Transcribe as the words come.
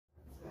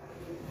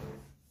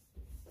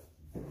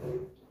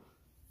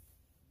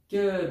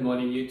Good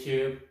morning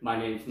YouTube, my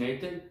name is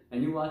Nathan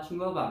and you're watching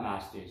Robot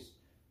Masters.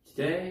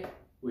 Today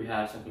we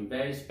have something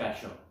very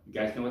special. You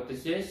guys know what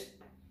this is?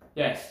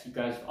 Yes, you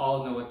guys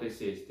all know what this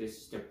is. This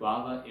is the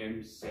Braava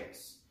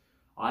M6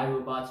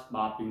 iRobot's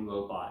mopping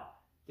robot.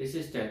 This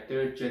is their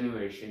third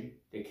generation.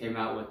 They came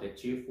out with the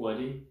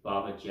 240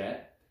 Braava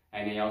Jet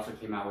and they also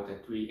came out with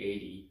the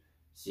 380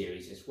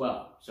 series as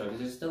well. So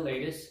this is the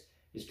latest.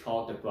 It's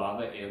called the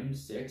Braava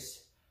M6.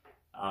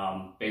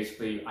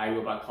 Basically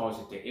iRobot calls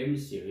it the M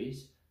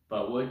series.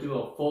 But we'll do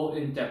a full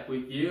in-depth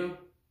review,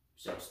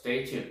 so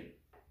stay tuned.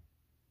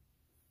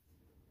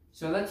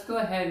 So let's go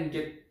ahead and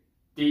get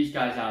these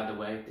guys out of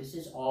the way. This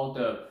is all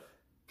the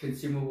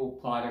consumable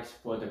products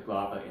for the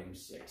Braava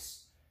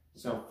M6.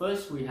 So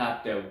first we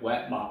have the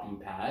wet mopping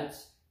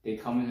pads. They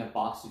come in a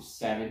box of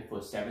 7 for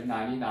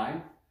 $7.99.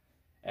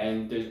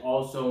 And there's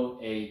also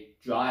a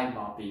dry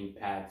mopping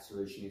pad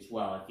solution as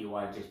well if you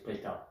want to just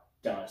pick up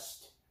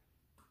dust.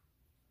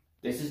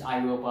 This is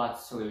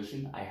iRobot's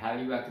solution. I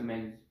highly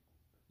recommend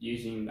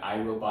using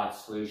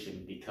iRobot's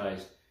solution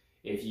because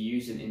if you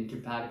use an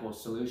incompatible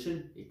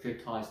solution, it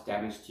could cause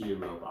damage to your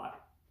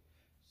robot.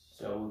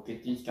 So we'll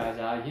get these guys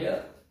out of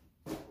here.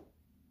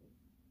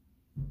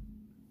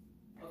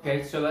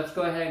 Okay, so let's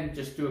go ahead and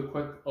just do a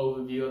quick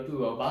overview of the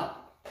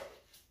robot.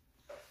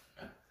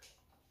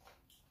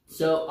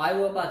 So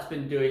iRobot's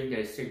been doing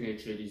their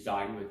signature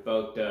design with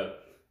both the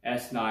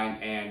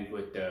S9 and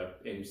with the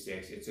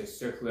M6. It's a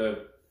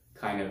circular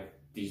kind of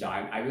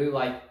design. I really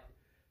like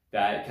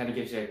that. It kind of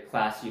gives it a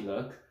classy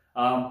look.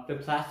 The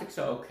plastics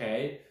are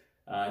okay.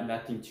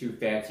 Nothing too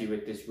fancy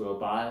with this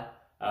robot.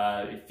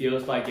 It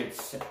feels like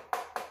it's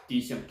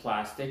decent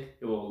plastic.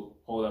 It will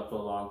hold up for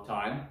a long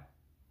time.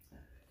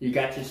 You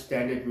got your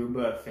standard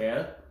Roomba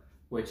affair,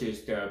 which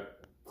is the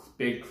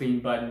big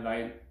clean button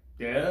right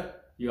there.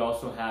 You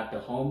also have the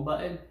home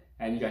button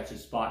and you got your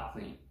spot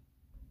clean.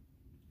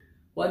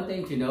 One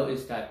thing to note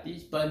is that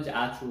these buttons are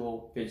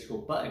actual physical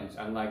buttons,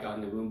 unlike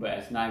on the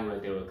Roomba S9 where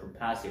they were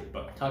capacitive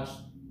but touch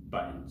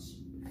buttons.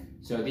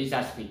 So these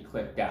actually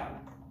click down.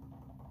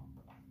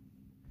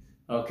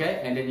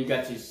 Okay, and then you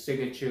got your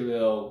signature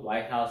little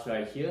lighthouse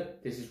right here.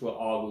 This is what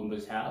all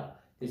Roombas have.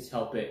 This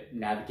helps it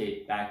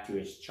navigate back to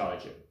its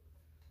charger.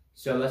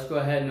 So let's go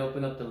ahead and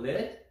open up the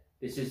lid.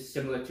 This is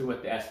similar to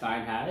what the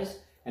S9 has,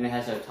 and it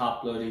has a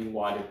top loading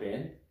water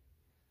bin.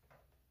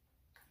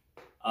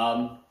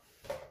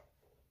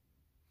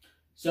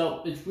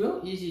 So it's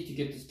real easy to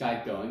get this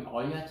guy going.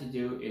 All you have to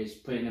do is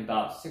put in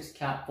about 6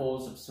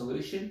 capfuls of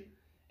solution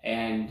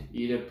and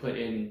either put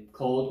in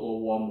cold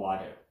or warm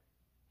water.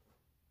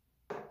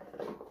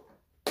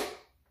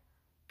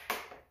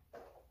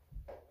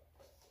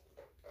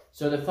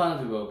 So the front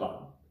of the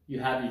robot,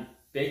 you have a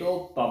big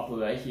old bumper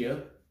right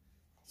here.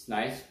 It's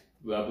nice,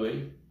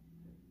 rubbery.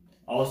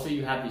 Also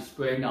you have your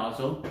spray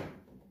nozzle,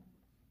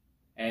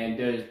 and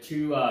there's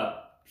 2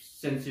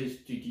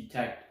 sensors to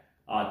detect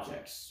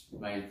objects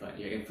right in front,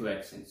 your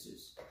infrared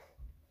sensors.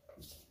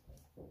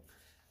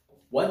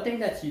 One thing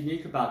that's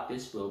unique about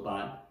this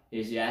robot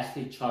is it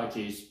actually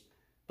charges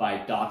by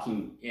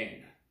docking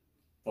in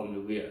from the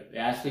rear. It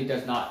actually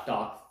does not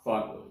dock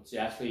frontwards. It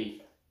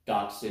actually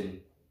docks in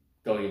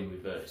going in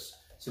reverse.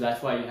 So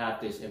that's why you have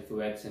this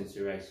infrared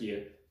sensor right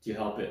here to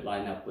help it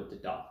line up with the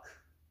dock.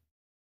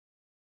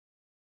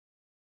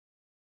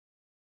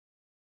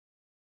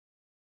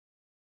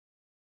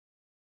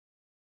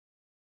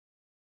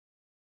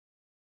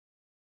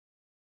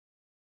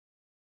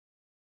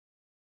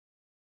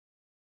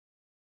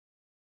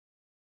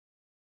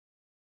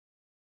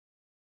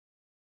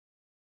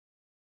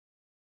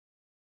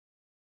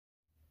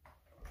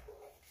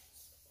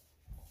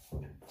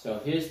 So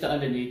here's the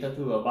underneath of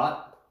the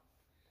robot.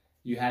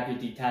 You have your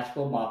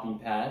detachable mopping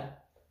pad,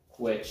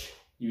 which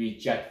you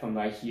eject from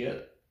right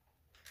here.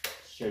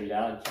 Show you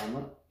that on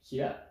camera. See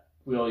that?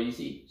 Real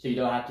easy. So you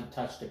don't have to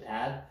touch the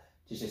pad.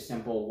 Just a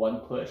simple one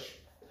push.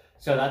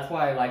 So that's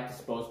why I like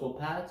disposable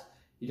pads.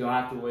 You don't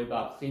have to worry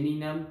about cleaning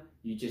them.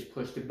 You just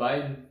push the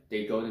button,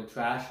 they go in the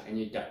trash, and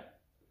you're done.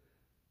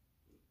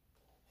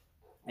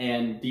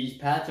 And these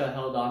pads are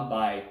held on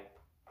by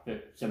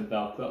some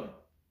Velcro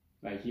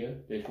right here.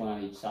 There's one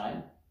on each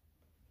side.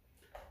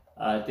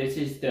 This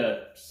is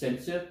the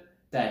sensor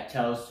that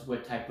tells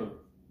what type of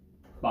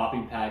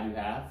mopping pad you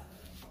have.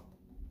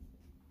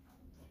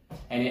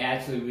 And it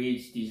actually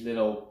reads these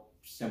little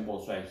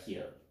symbols right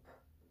here.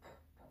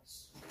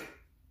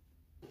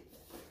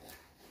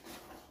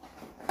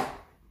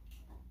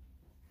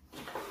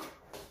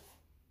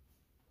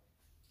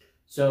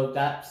 So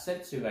that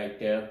sensor right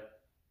there,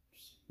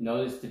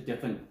 notice the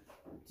different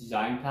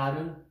design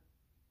pattern.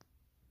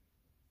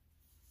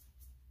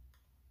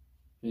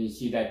 You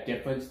see that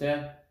difference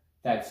there?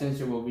 That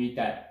sensor will read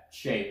that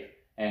shape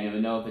and it will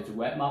know if it's a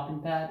wet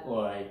mopping pad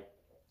or a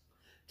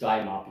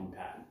dry mopping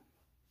pad.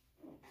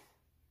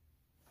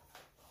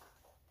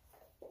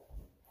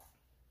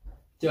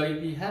 So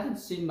if you haven't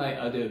seen my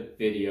other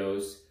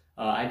videos,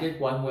 I did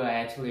one where I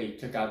actually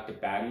took out the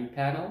battery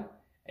panel.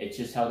 It's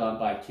just held on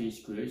by 2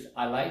 screws.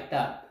 I like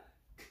that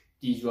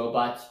these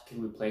robots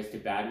can replace the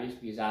batteries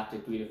because after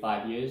 3 to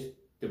 5 years,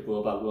 the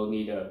robot will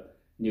need a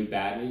new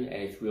battery, and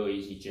it's real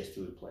easy just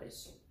to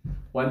replace.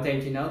 One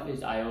thing to note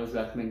is I always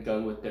recommend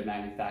going with the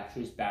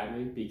manufacturer's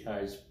battery,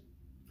 because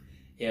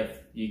if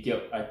you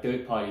get a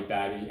third-party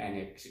battery and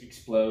it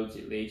explodes,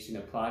 it leaks in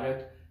the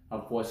product,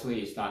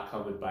 unfortunately it's not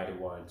covered by the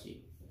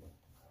warranty.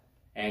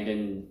 And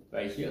then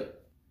right here,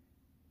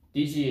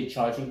 these are your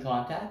charging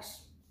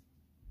contacts.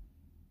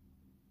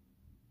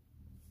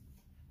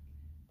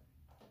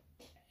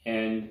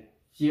 And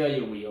here are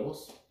your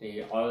wheels.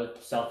 They are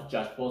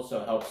self-adjustable,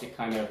 so it helps it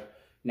kind of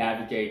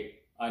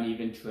navigate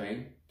uneven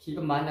terrain. Keep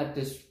in mind that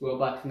this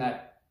robot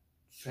cannot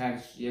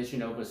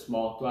transition over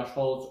small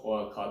thresholds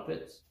or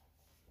carpets.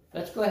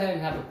 Let's go ahead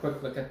and have a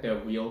quick look at the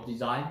wheel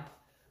design.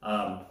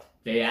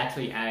 They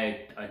actually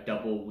added a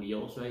double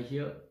wheels right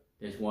here.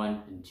 There's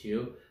 1 and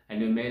 2,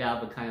 and they're made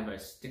out of a kind of a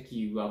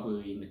sticky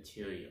rubbery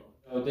material.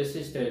 So this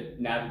is the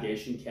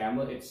navigation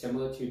camera. It's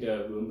similar to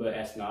the Roomba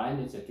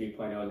S9. It's a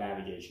 3.0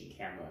 navigation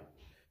camera.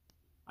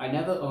 I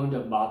never owned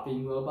a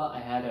mopping robot. I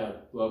had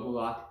a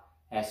Roborock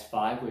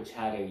S5, which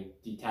had a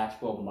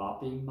detachable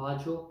mopping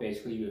module.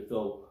 Basically, you would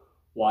fill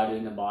water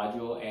in the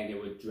module and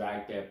it would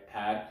drag the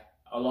pad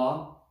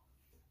along.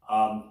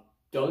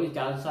 The only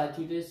downside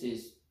to this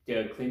is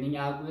the cleaning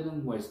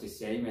algorithm was the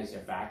same as a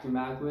vacuum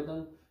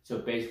algorithm. So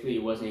basically,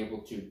 it wasn't able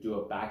to do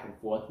a back and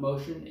forth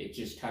motion. It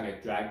just kind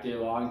of dragged it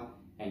along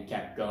and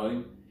kept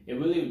going. It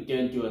really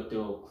didn't do a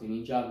thorough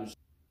cleaning job.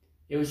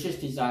 It was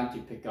just designed to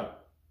pick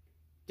up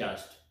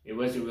dust. It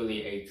wasn't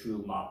really a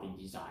true mopping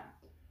design.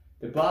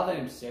 The Braava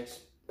M6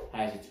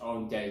 has its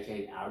own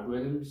dedicated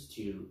algorithms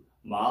to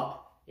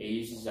mop. It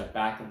uses a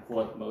back and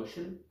forth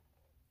motion,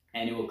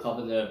 and it will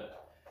cover the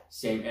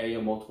same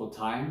area multiple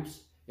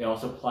times. It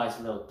also applies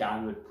a little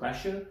downward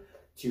pressure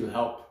to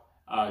help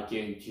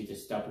get into the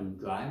stubborn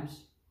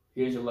grimes.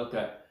 Here's a look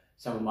at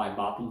some of my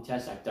mopping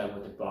tests I've done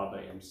with the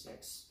Braava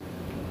M6.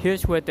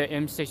 Here's where the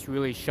M6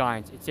 really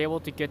shines. It's able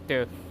to get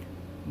the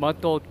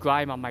month-old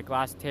grime on my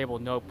glass table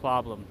no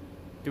problem.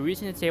 The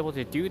reason it's able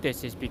to do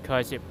this is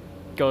because it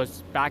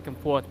goes back and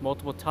forth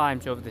multiple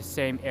times over the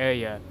same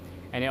area,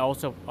 and it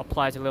also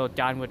applies a little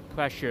downward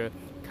pressure,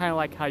 kind of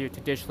like how you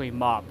traditionally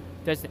mop.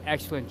 It does an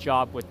excellent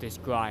job with this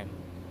grime.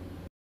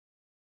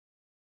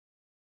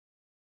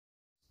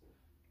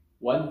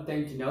 One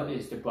thing to note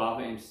is the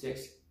Braava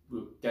M6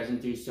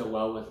 doesn't do so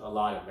well with a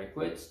lot of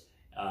liquids.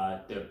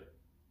 The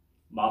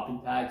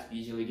mopping pads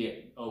easily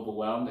get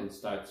overwhelmed and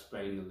start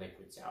spreading the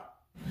liquids out.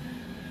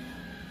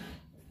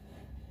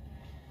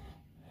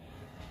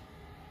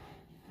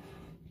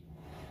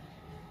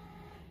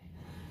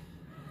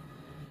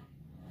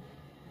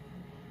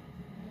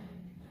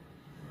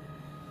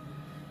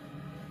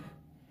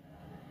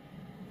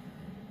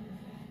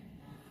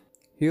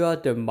 Here are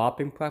the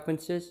mopping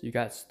preferences. You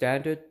got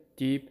standard,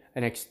 deep,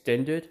 and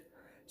extended.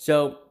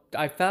 So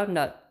I found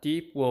that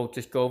deep will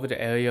just go over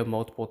the area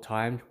multiple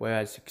times,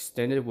 whereas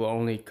extended will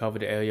only cover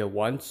the area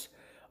once.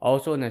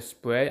 Also in the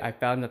spray, I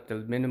found that the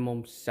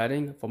minimum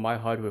setting for my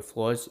hardwood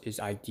floors is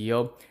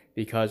ideal,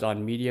 because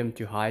on medium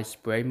to high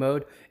spray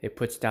mode, it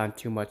puts down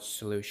too much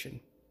solution.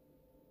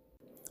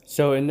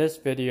 So in this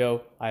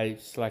video, I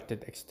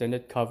selected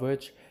extended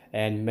coverage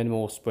and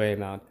minimal spray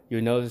amount.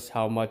 You'll notice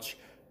how much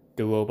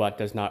the robot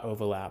does not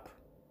overlap.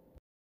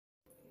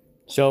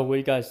 So what do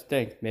you guys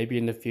think? Maybe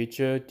in the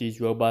future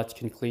these robots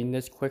can clean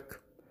this quick?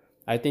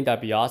 I think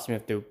that'd be awesome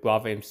if the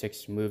Braava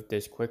M6 moved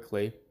this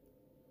quickly.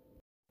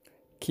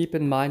 Keep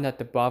in mind that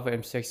the Braava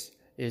M6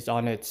 is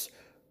on its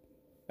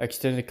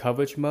extended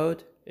coverage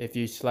mode. If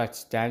you select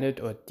standard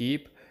or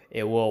deep,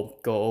 it will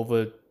go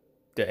over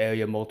the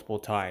area multiple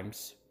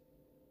times.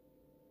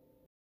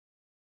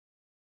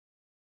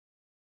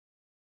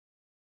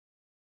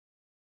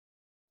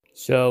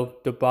 So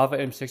the Braava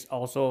M6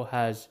 also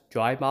has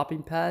dry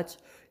mopping pads.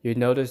 You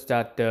notice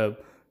that the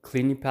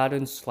cleaning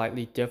pattern is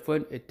slightly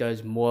different. It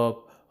does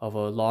more of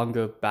a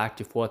longer back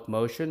to forth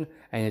motion,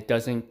 and it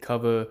doesn't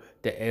cover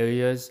the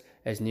areas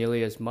as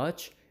nearly as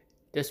much.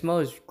 This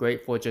mode is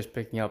great for just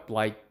picking up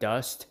light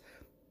dust.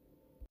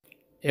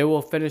 It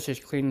will finish its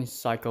cleaning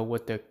cycle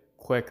with a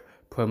quick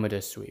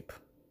perimeter sweep.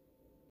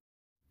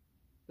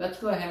 Let's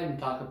go ahead and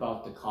talk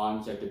about the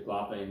cons of the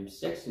Braava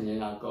M6, and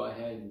then I'll go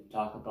ahead and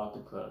talk about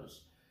the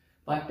pros.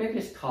 My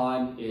biggest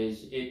con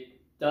is it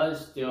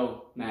does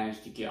still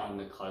manage to get on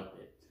the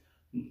carpet.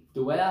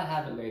 The way I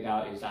have it laid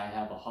out is I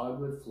have a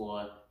hardwood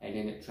floor and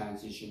then it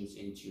transitions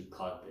into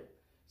carpet.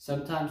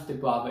 Sometimes the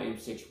Braava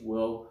M6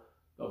 will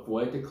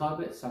avoid the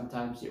carpet,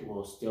 sometimes it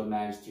will still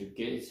manage to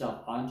get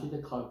itself onto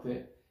the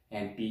carpet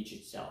and beach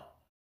itself.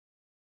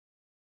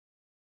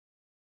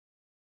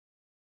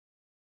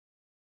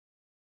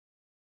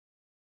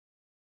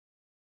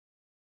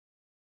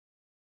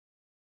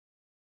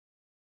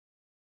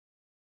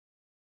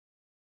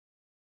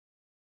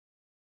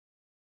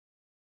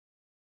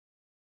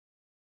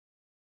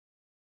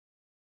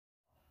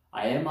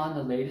 I am on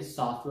the latest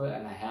software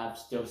and I have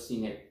still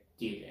seen it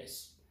do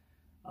this.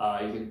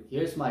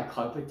 Here's my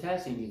carpet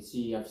test, and you can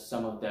see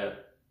some of the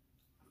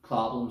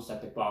problems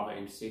that the Braava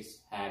M6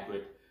 had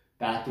with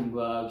bathroom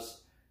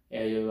rugs,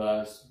 area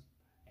rugs.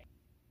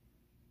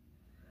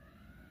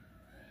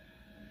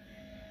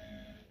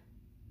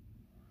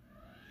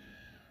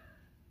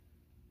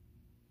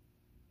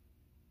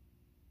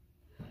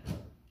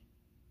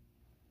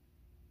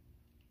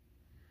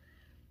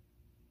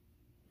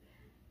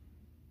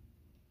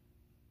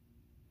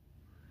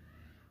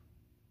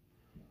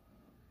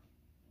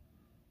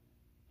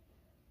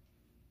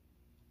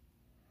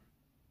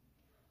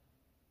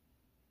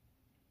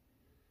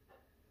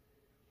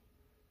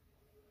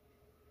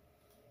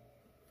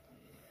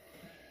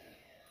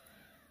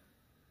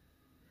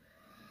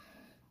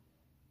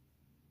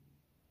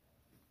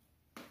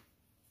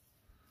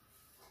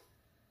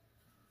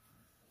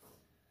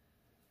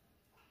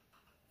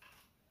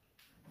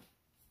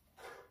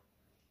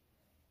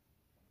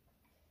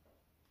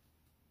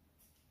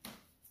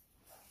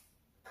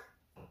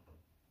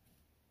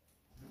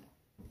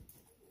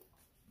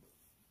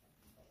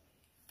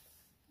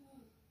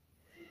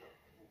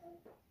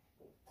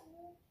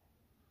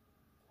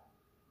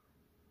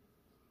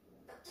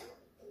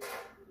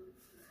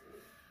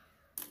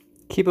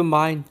 Keep in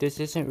mind, this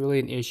isn't really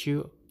an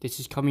issue. This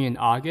is coming in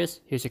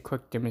August. Here's a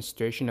quick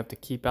demonstration of the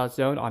keep out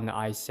zone on the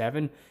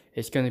i7.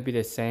 It's going to be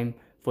the same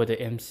for the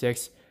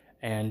M6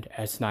 and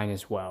S9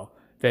 as well.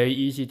 Very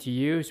easy to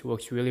use,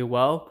 works really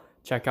well.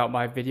 Check out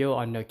my video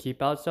on the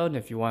keep out zone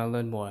if you want to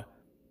learn more.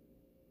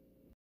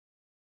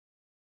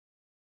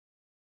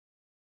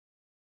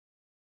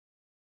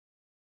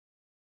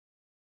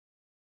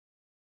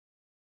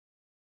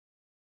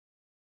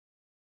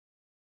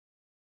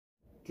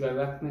 Do I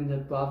recommend the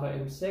Braava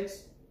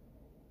M6?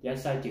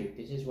 Yes, I do.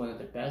 This is one of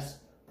the best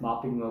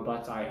mopping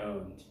robots I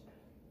owned.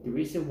 The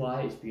reason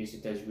why is because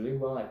it does really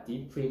well at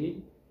deep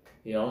cleaning.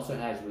 It also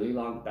has really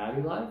long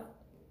battery life.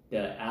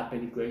 The app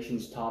integration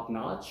is top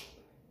notch.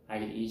 I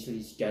can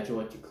easily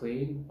schedule it to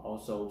clean,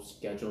 also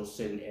schedule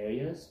certain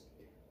areas.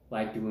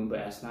 Like the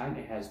Roomba S9,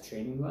 it has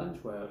training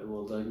runs where it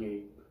will learn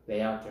your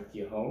layout of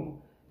your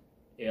home.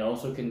 It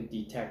also can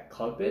detect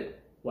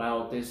carpet.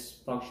 While this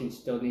function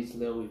still needs a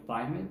little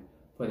refinement,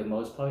 for the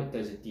most part it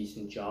does a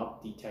decent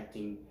job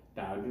detecting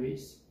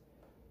boundaries.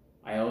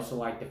 I also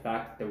like the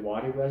fact that the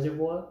water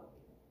reservoir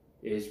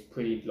is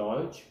pretty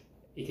large.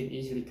 It can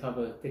easily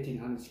cover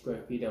 1,500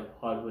 square feet of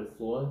hardwood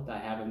floor that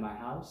I have in my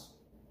house.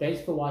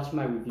 Thanks for watching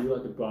my review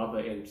of the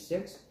Braava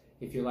M6.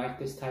 If you like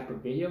this type of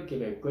video,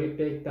 give it a great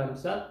big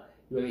thumbs up.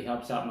 It really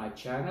helps out my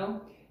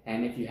channel.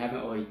 And if you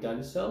haven't already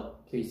done so,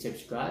 please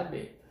subscribe.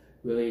 It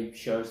really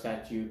shows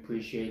that you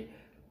appreciate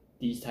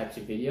these types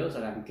of videos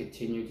and I'm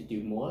continuing to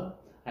do more.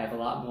 I have a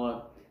lot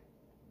more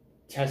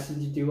testing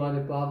to do on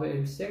the Braava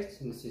M6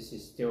 since this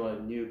is still a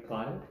new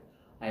product.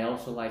 I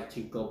also like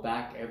to go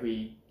back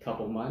every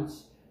couple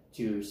months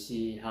to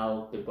see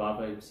how the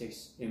Braava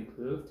M6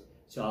 improved.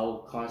 So I'll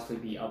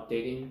constantly be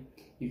updating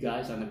you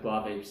guys on the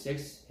Braava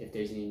M6 if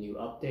there's any new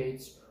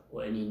updates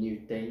or any new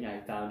thing I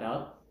found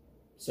out.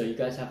 So you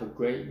guys have a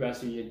great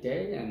rest of your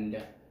day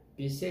and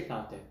be safe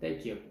out there.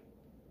 Thank you.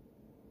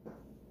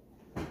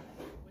 What's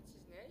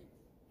his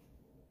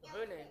name?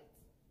 Her name.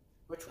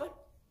 Which one?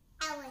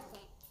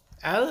 Elephant.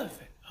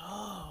 Elephant.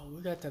 Oh,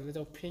 we got the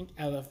little pink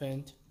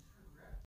elephant.